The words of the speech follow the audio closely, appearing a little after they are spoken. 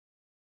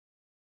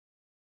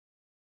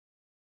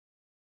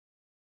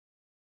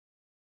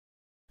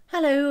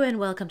Hello and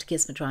welcome to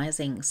Kismet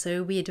Rising.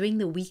 So we are doing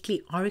the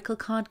weekly oracle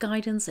card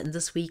guidance, and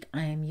this week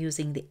I am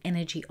using the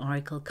energy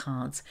oracle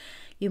cards.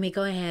 You may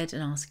go ahead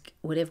and ask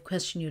whatever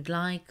question you'd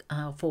like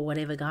for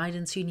whatever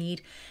guidance you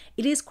need.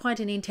 It is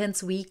quite an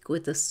intense week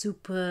with the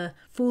super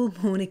full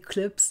moon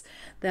eclipse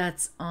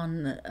that's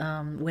on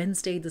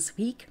Wednesday this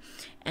week,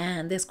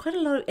 and there's quite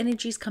a lot of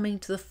energies coming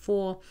to the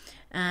fore.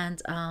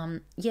 And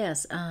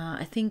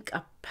I think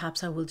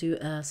perhaps I will do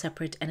a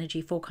separate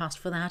energy forecast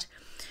for that.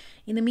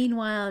 In the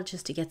meanwhile,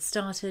 just to get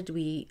started,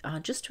 we are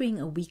just doing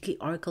a weekly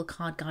oracle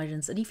card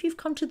guidance. And if you've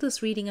come to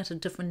this reading at a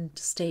different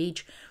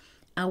stage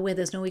where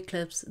there's no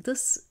eclipse,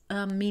 this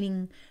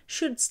meaning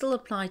should still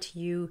apply to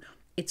you.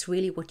 It's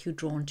really what you're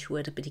drawn to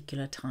at a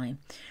particular time.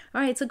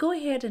 All right, so go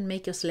ahead and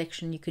make your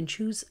selection. You can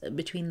choose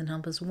between the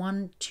numbers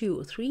 1, 2,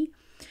 or 3.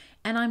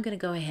 And I'm going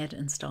to go ahead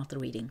and start the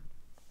reading.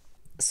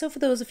 So for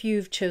those of you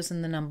who've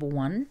chosen the number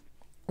 1,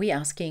 we're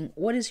asking,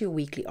 what is your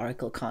weekly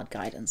oracle card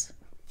guidance?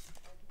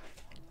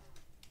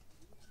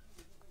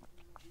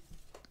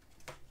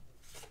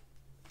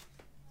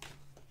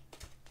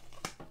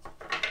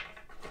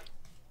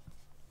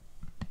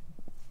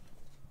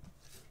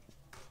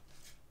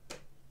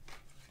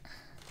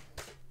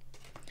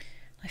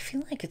 I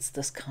feel like it's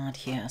this card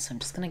here, so I'm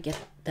just going to get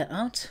that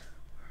out.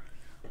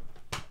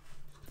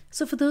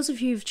 So for those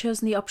of you who've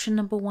chosen the option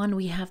number 1,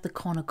 we have the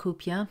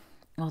cornucopia,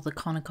 or the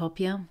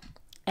cornucopia,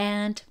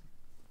 and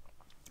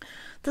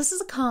this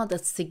is a card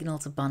that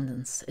signals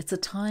abundance. It's a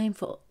time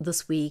for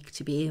this week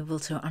to be able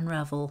to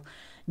unravel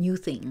new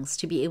things,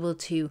 to be able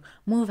to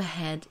move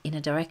ahead in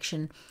a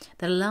direction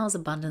that allows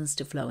abundance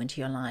to flow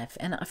into your life.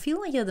 And I feel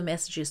like the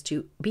message is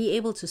to be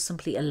able to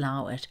simply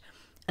allow it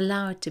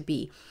to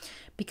be.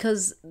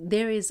 Because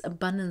there is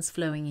abundance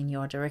flowing in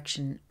your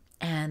direction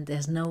and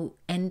there's no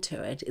end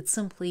to it. It's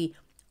simply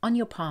on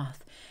your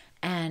path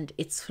and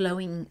it's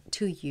flowing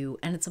to you,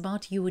 and it's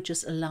about you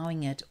just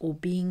allowing it or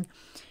being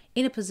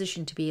in a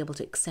position to be able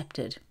to accept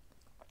it.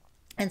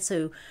 And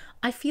so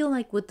I feel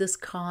like with this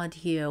card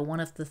here, one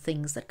of the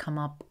things that come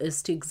up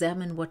is to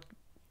examine what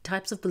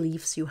types of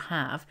beliefs you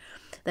have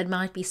that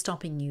might be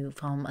stopping you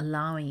from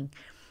allowing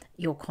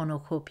your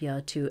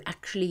cornucopia to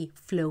actually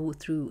flow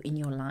through in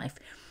your life.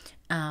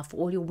 For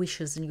all your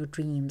wishes and your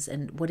dreams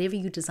and whatever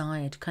you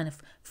desire to kind of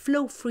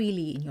flow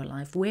freely in your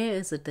life. Where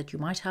is it that you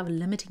might have a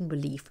limiting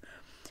belief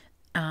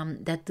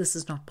that this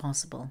is not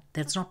possible,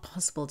 that it's not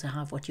possible to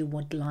have what you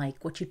would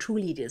like, what you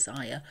truly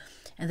desire,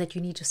 and that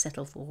you need to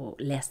settle for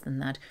less than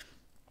that?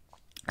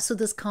 So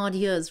this card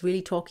here is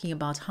really talking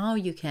about how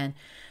you can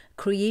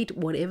create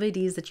whatever it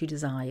is that you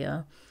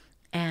desire,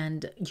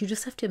 and you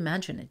just have to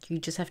imagine it. You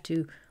just have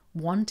to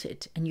want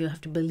it, and you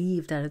have to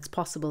believe that it's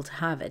possible to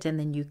have it, and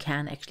then you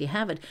can actually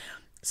have it.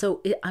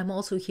 So I'm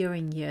also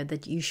hearing here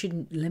that you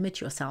shouldn't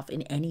limit yourself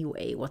in any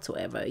way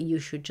whatsoever. You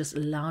should just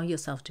allow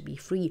yourself to be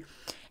free,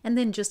 and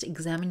then just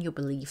examine your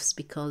beliefs,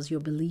 because your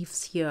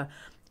beliefs here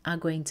are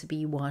going to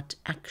be what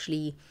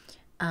actually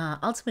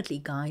ultimately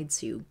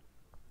guides you.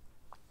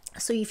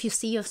 So if you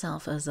see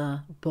yourself as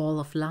a ball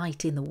of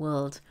light in the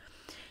world,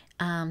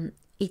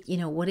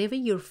 whatever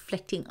you're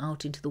reflecting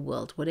out into the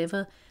world,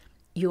 whatever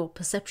your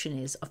perception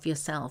is of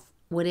yourself,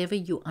 whatever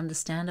you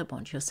understand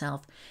about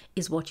yourself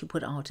is what you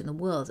put out in the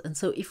world. And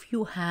so if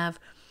you have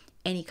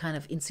any kind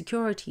of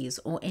insecurities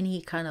or any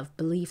kind of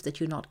belief that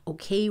you're not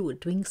okay with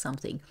doing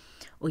something,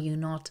 or you're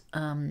not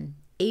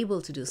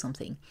able to do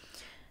something,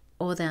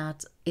 or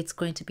that it's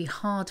going to be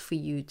hard for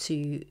you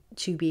to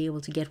be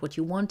able to get what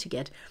you want to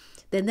get,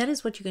 then that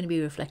is what you're going to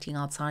be reflecting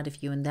outside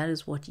of you, and that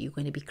is what you're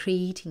going to be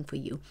creating for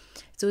you.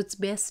 So it's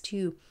best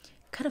to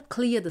kind of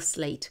clear the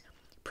slate.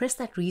 Press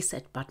that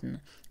reset button,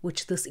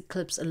 which this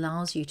eclipse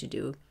allows you to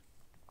do,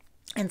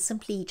 and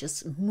simply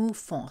just move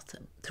forth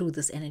through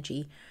this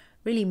energy.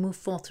 Really move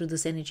forth through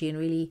this energy and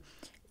really,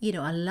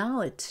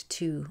 allow it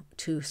to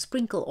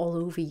sprinkle all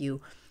over you.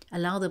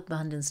 Allow the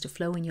abundance to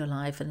flow in your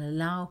life and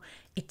allow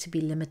it to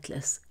be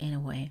limitless in a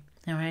way.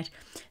 All right.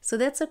 So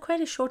that's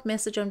quite a short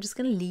message. I'm just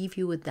going to leave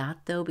you with that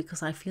though,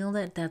 because I feel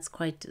that that's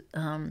quite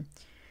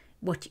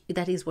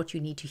that is what you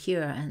need to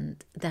hear,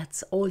 and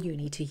that's all you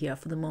need to hear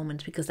for the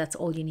moment, because that's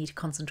all you need to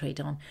concentrate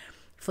on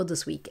for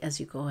this week as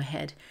you go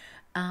ahead.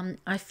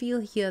 I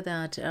feel here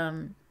that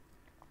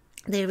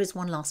there is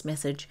one last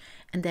message,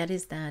 and that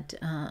is that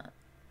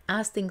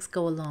as things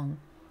go along,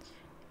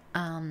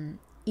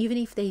 even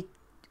if they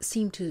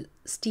seem to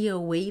steer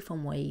away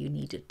from where you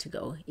need it to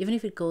go, even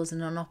if it goes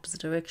in an opposite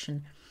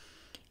direction,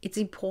 it's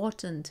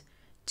important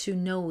to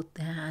know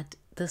that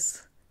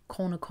this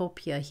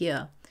cornucopia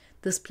here,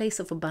 this place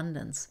of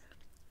abundance,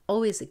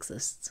 always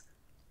exists,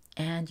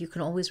 and you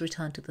can always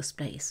return to this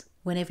place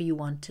whenever you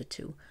wanted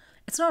to.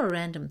 It's not a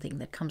random thing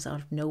that comes out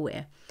of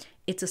nowhere.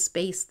 It's a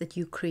space that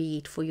you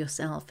create for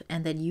yourself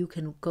and that you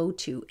can go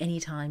to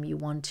anytime you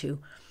want to.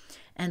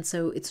 And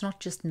so it's not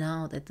just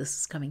now that this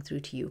is coming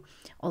through to you,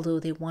 although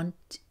they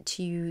want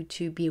you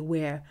to be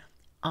aware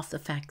of the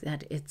fact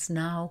that it's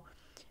now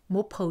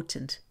more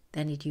potent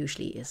than it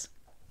usually is.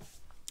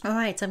 All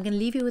right, so I'm going to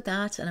leave you with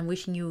that, and I'm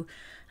wishing you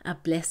a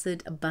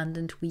blessed,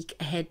 abundant week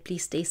ahead.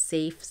 Please stay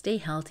safe, stay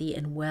healthy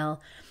and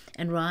well,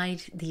 and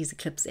ride these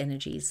eclipse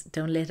energies.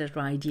 Don't let it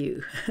ride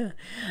you. All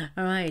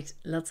right,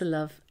 lots of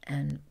love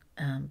and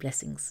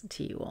blessings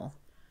to you all.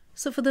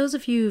 So for those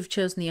of you who've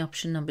chosen the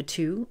option number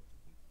 2,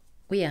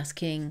 we're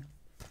asking,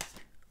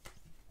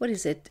 what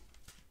is it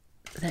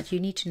that you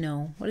need to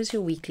know? What is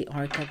your weekly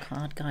oracle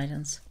card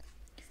guidance?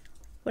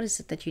 What is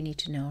it that you need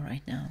to know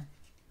right now?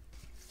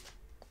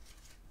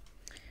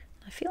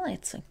 I feel like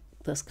it's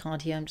this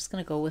card here. I'm just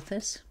going to go with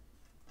this.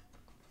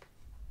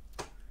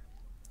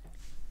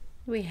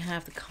 We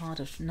have the card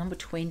of number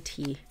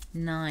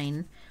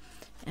 29,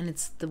 and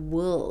it's the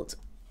world.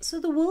 So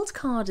the world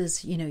card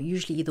is,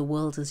 usually the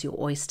world is your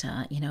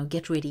oyster.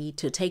 Get ready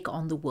to take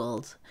on the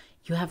world.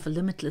 You have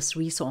limitless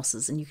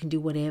resources and you can do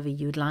whatever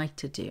you'd like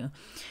to do.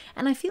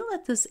 And I feel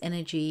that this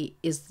energy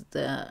is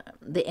the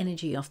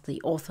energy of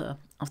the author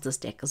of this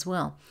deck as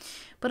well.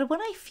 But what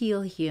I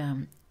feel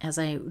here as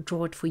I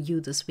draw it for you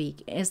this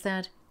week is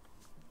that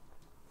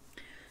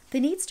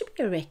there needs to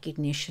be a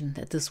recognition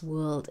that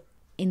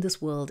in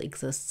this world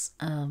exists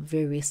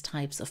various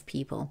types of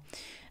people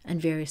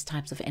and various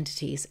types of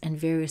entities and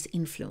various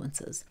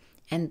influences.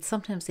 And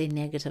sometimes they're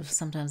negative,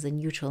 sometimes they're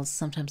neutral,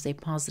 sometimes they're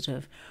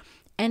positive.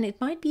 And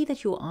it might be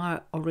that you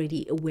are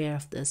already aware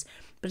of this,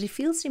 but it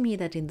feels to me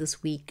that in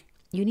this week,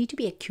 you need to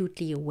be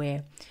acutely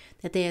aware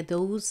that there are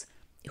those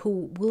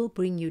who will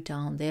bring you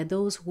down. There are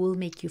those who will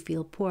make you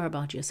feel poor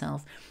about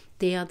yourself.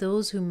 There are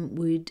those who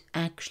would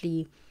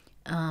actually,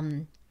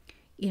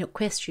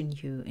 question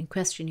you and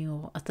question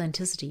your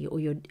authenticity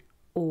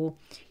or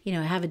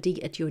have a dig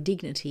at your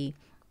dignity.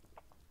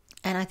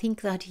 And I think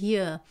that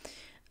here,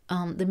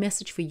 the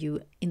message for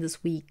you in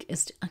this week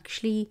is to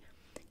actually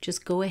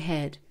just go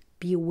ahead.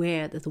 Be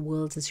aware that the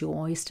world is your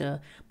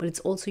oyster, but it's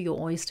also your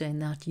oyster in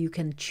that you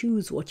can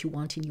choose what you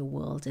want in your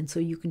world. And so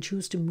you can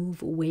choose to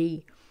move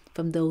away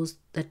from those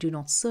that do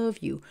not serve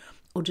you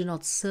or do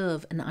not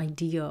serve an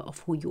idea of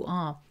who you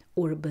are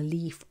or a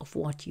belief of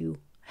what you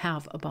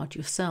have about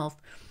yourself.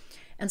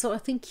 And so I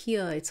think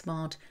here it's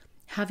about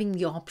having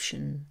the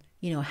option,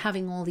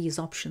 having all these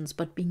options,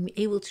 but being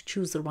able to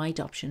choose the right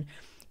option,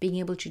 being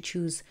able to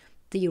choose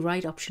the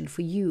right option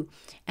for you,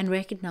 and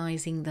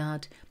recognizing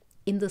that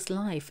in this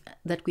life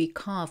that we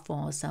carve for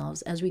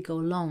ourselves as we go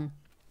along,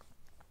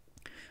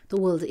 the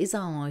world is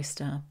our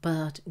oyster,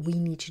 but we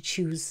need to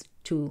choose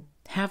to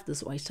have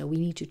this oyster. We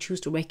need to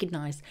choose to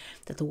recognize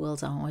that the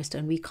world's our oyster,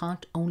 and we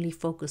can't only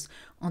focus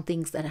on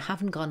things that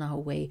haven't gone our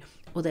way,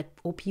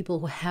 or people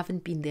who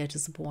haven't been there to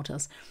support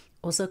us,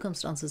 or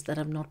circumstances that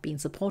have not been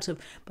supportive,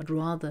 but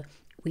rather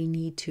we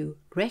need to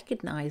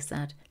recognize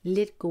that,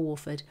 let go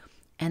of it,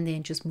 and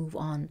then just move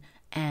on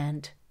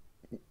and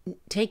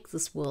take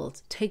this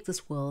world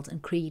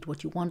and create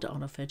what you want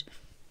out of it.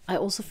 I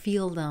also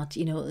feel that,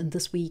 in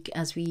this week,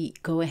 as we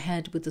go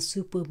ahead with the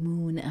super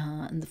moon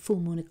and the full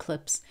moon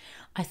eclipse,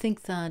 I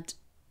think that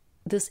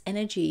this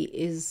energy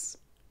it's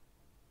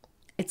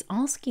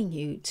asking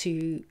you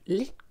to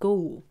let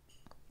go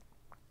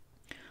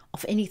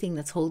of anything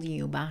that's holding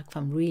you back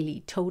from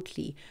really,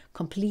 totally,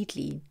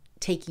 completely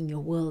taking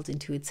your world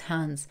into its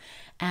hands,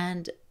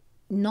 and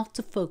not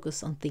to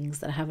focus on things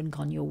that haven't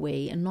gone your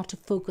way, and not to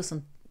focus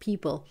on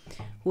people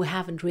who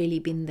haven't really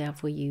been there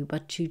for you,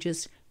 but to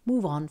just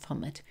move on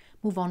from it.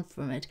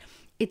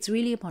 It's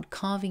really about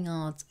carving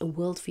out a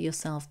world for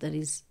yourself that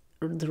is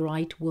the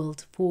right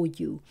world for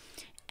you.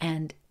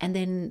 And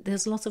then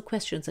there's lots of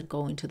questions that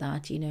go into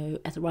that,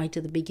 right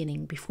at the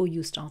beginning, before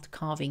you start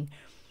carving,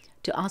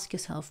 to ask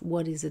yourself,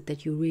 what is it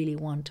that you really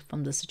want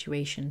from the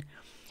situation?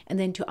 And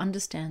then to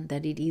understand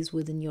that it is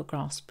within your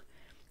grasp,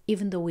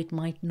 even though it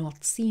might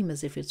not seem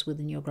as if it's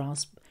within your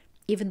grasp,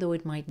 even though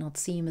it might not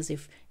seem as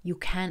if you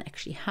can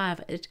actually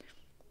have it,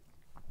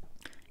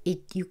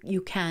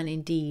 you can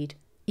indeed,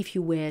 if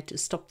you were to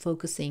stop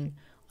focusing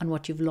on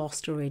what you've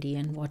lost already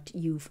and what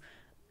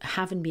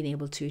haven't been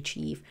able to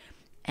achieve,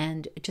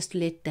 and just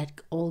let that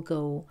all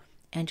go,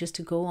 and just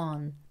to go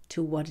on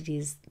to what it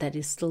is that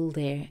is still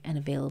there and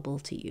available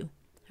to you.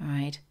 All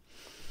right.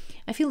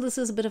 I feel this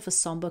is a bit of a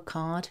somber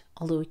card,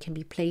 although it can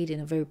be played in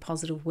a very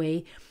positive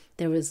way.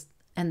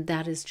 And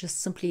that is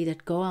just simply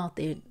that go out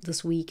there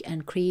this week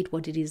and create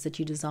what it is that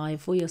you desire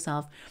for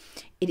yourself.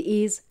 It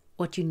is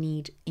what you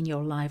need in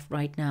your life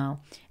right now,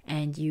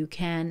 and you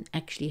can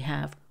actually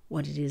have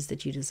what it is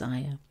that you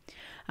desire.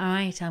 All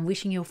right, I'm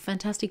wishing you a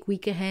fantastic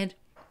week ahead,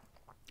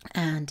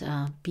 and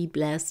be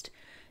blessed.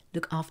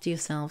 Look after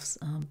yourselves,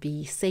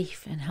 be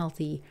safe and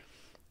healthy,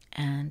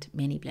 and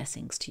many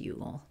blessings to you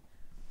all.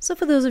 So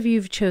for those of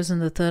you who've chosen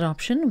the third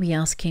option, we're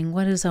asking,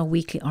 what is our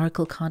weekly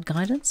oracle card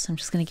guidance? I'm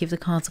just going to give the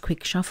cards a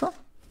quick shuffle.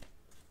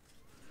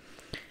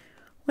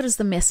 What is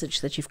the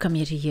message that you've come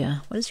here to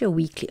hear? What is your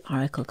weekly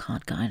oracle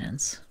card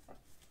guidance?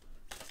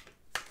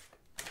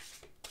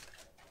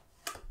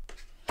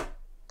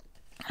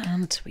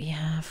 And we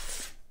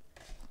have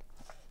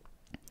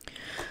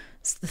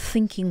It's the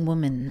thinking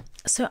woman.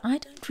 So I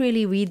don't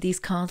really read these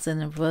cards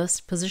in a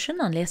reverse position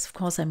unless, of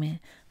course, I'm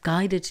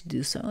guided to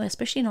do so,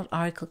 especially not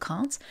oracle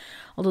cards.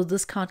 Although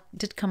this card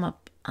did come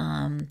up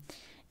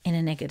in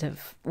a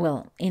negative,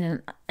 well,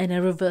 in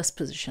a reverse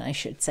position, I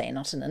should say,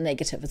 not in a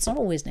negative. It's not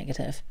always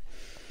negative.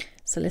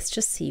 So let's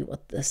just see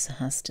what this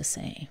has to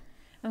say.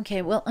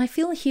 Okay, well, I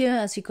feel here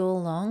as you go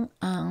along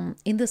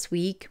in this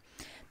week,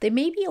 there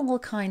may be all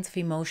kinds of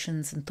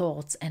emotions and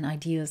thoughts and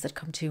ideas that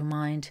come to your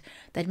mind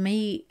that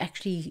may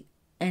actually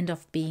end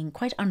up being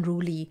quite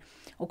unruly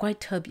or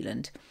quite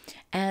turbulent.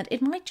 And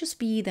it might just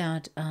be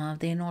that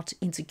they're not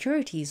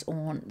insecurities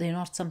or they're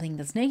not something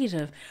that's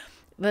negative,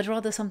 but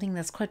rather something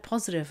that's quite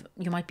positive.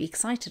 You might be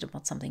excited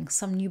about something,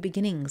 some new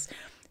beginnings,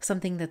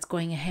 something that's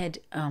going ahead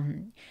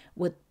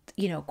with,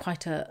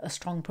 quite a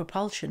strong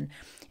propulsion.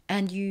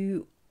 And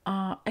you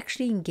are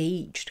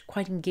actually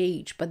quite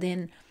engaged, but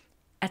then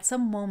at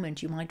some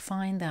moment you might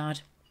find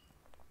that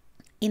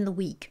in the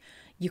week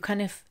you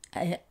kind of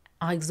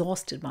are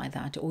exhausted by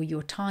that, or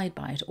you're tired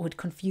by it, or it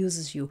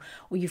confuses you,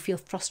 or you feel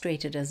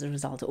frustrated as a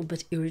result, or a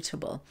bit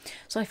irritable.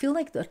 So I feel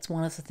like that's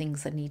one of the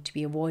things that need to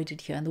be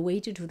avoided here. And the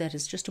way to do that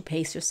is just to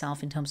pace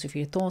yourself in terms of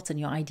your thoughts and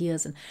your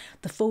ideas and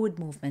the forward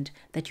movement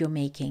that you're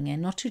making,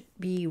 and not to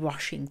be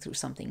rushing through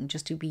something,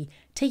 just to be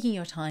taking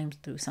your time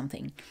through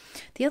something.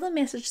 The other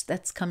message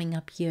that's coming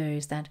up here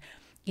is that,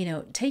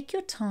 take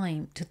your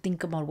time to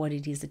think about what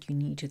it is that you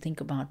need to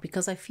think about,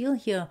 because I feel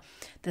here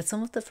that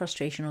some of the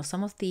frustration or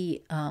some of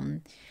the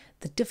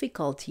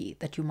difficulty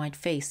that you might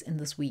face in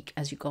this week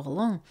as you go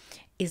along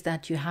is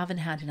that you haven't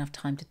had enough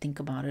time to think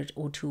about it,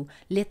 or to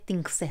let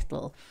things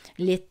settle,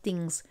 let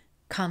things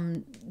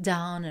come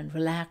down and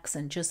relax,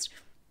 and just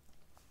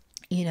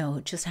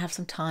have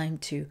some time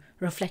to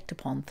reflect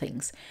upon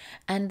things.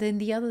 And then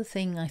the other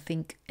thing I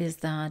think is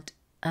that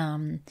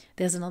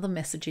there's another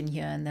message in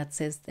here, and that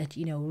says that,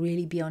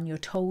 really be on your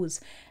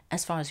toes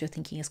as far as your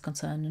thinking is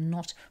concerned, and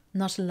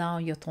not allow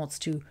your thoughts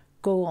to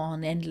go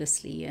on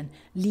endlessly and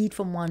lead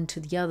from one to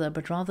the other,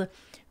 but rather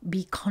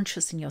be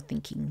conscious in your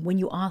thinking. When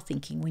you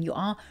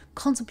are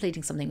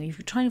contemplating something, when you're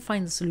trying to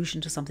find the solution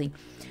to something,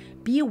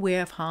 be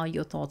aware of how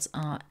your thoughts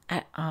are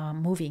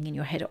moving in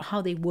your head, or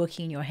how they're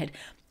working in your head.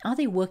 Are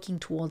they working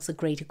towards the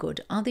greater good?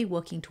 Are they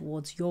working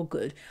towards your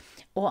good?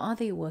 Or are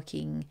they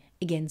working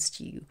against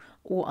you?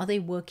 Or are they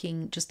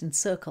working just in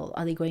circle?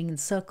 Are they going in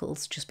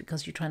circles just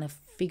because you're trying to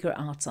figure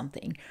out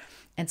something?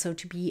 And so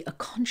to be a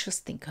conscious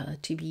thinker,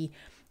 to be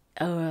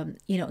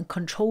in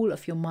control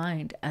of your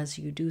mind as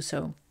you do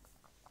so.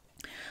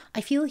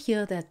 I feel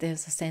here that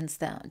there's a sense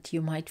that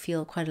you might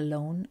feel quite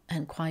alone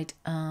and quite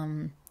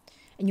and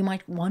you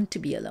might want to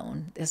be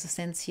alone. There's a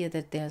sense here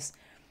that there's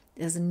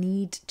a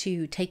need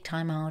to take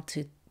time out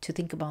to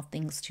think about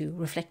things, to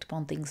reflect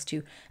upon things,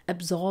 to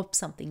absorb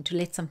something, to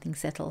let something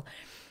settle.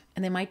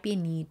 And there might be a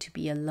need to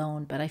be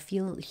alone, but I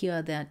feel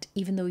here that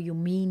even though you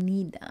may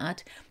need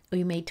that, or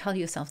you may tell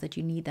yourself that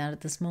you need that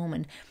at this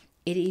moment,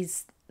 it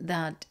is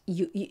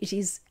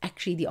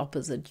actually the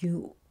opposite.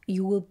 You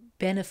will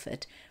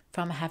benefit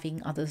from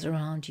having others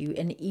around you,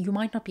 and you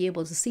might not be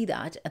able to see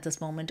that at this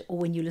moment or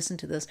when you listen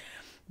to this,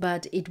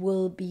 but it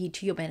will be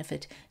to your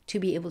benefit to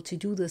be able to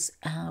do this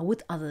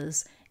with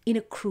others, in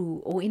a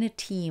crew or in a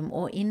team,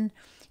 or in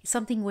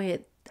something where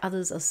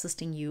others are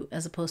assisting you,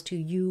 as opposed to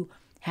you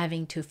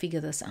having to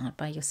figure this out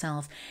by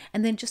yourself.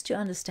 And then just to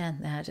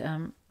understand that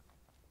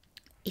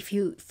if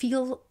you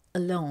feel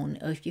alone,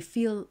 or if you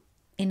feel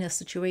in a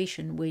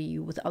situation where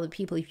you with other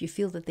people, if you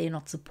feel that they're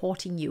not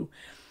supporting you,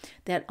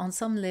 that on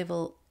some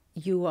level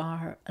you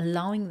are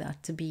allowing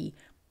that to be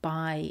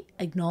by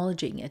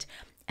acknowledging it,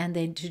 and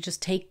then to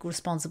just take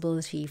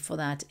responsibility for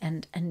that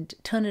and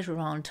turn it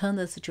around, turn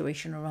the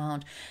situation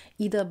around,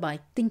 either by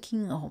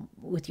thinking or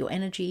with your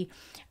energy,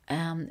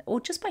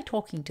 or just by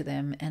talking to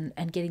them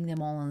and getting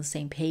them all on the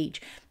same page.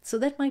 So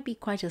that might be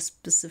quite a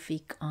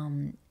specific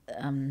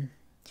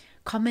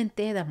comment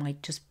there that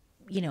might just,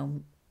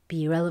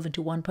 be relevant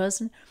to one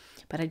person,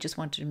 but I just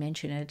wanted to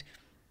mention it.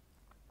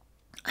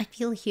 I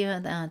feel here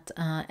that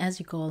as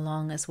you go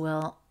along as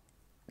well,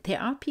 there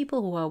are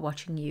people who are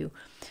watching you.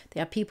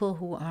 There are people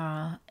who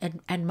are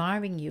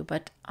admiring you,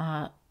 but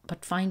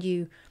find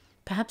you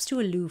perhaps too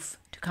aloof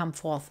to come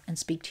forth and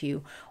speak to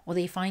you, or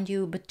they find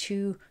you but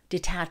too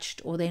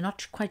detached, or they're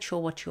not quite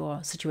sure what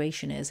your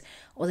situation is,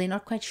 or they're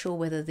not quite sure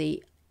whether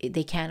they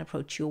can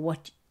approach you, or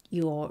what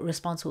your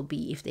response will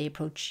be if they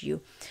approach you.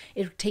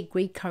 It will take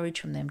great courage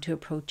from them to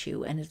approach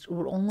you, and it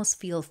will almost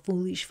feel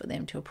foolish for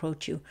them to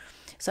approach you.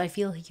 So I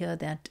feel here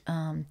that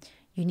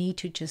you need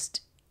to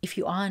just, if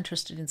you are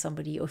interested in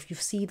somebody, or if you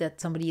see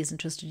that somebody is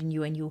interested in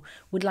you and you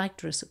would like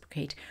to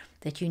reciprocate,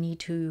 that you need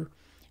to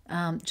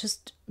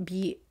just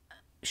be,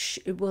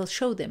 it will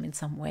show them in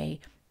some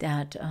way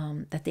that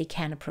that they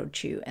can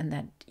approach you, and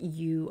that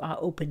you are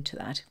open to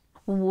that.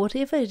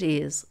 Whatever it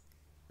is,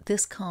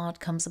 this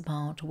card comes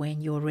about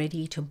when you're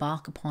ready to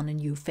embark upon a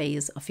new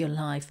phase of your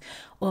life,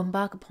 or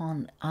embark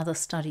upon other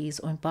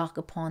studies, or embark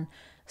upon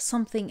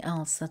something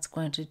else that's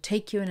going to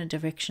take you in a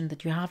direction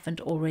that you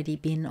haven't already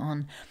been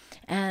on.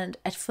 And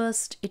at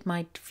first it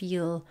might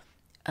feel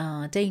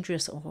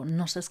dangerous or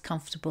not as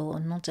comfortable or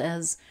not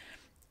as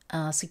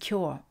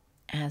secure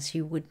as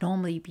you would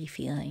normally be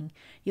feeling.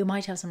 You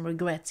might have some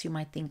regrets. You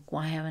might think,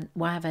 why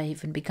have I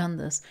even begun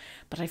this?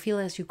 But I feel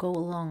as you go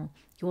along,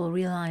 you will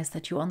realize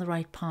that you're on the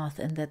right path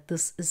and that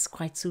this is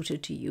quite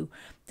suited to you.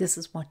 This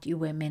is what you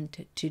were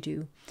meant to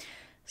do.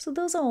 So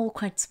those are all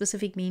quite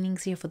specific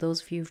meanings here for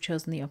those of you who've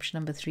chosen the option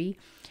number 3.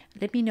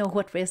 Let me know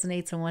what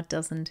resonates and what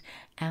doesn't.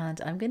 And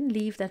I'm going to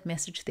leave that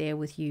message there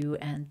with you,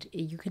 and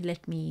you can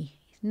let me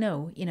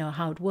know,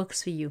 how it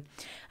works for you.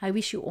 I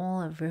wish you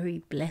all a very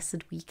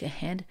blessed week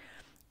ahead,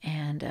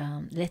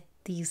 and let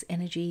these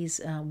energies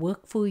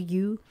work for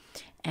you,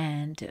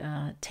 and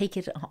take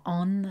it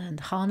on and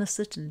harness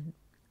it and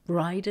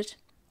ride it,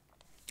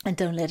 and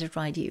don't let it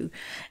ride you.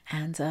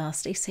 And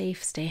stay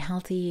safe, stay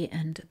healthy,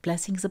 and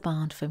blessings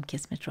abound from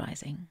Kismet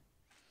Rising.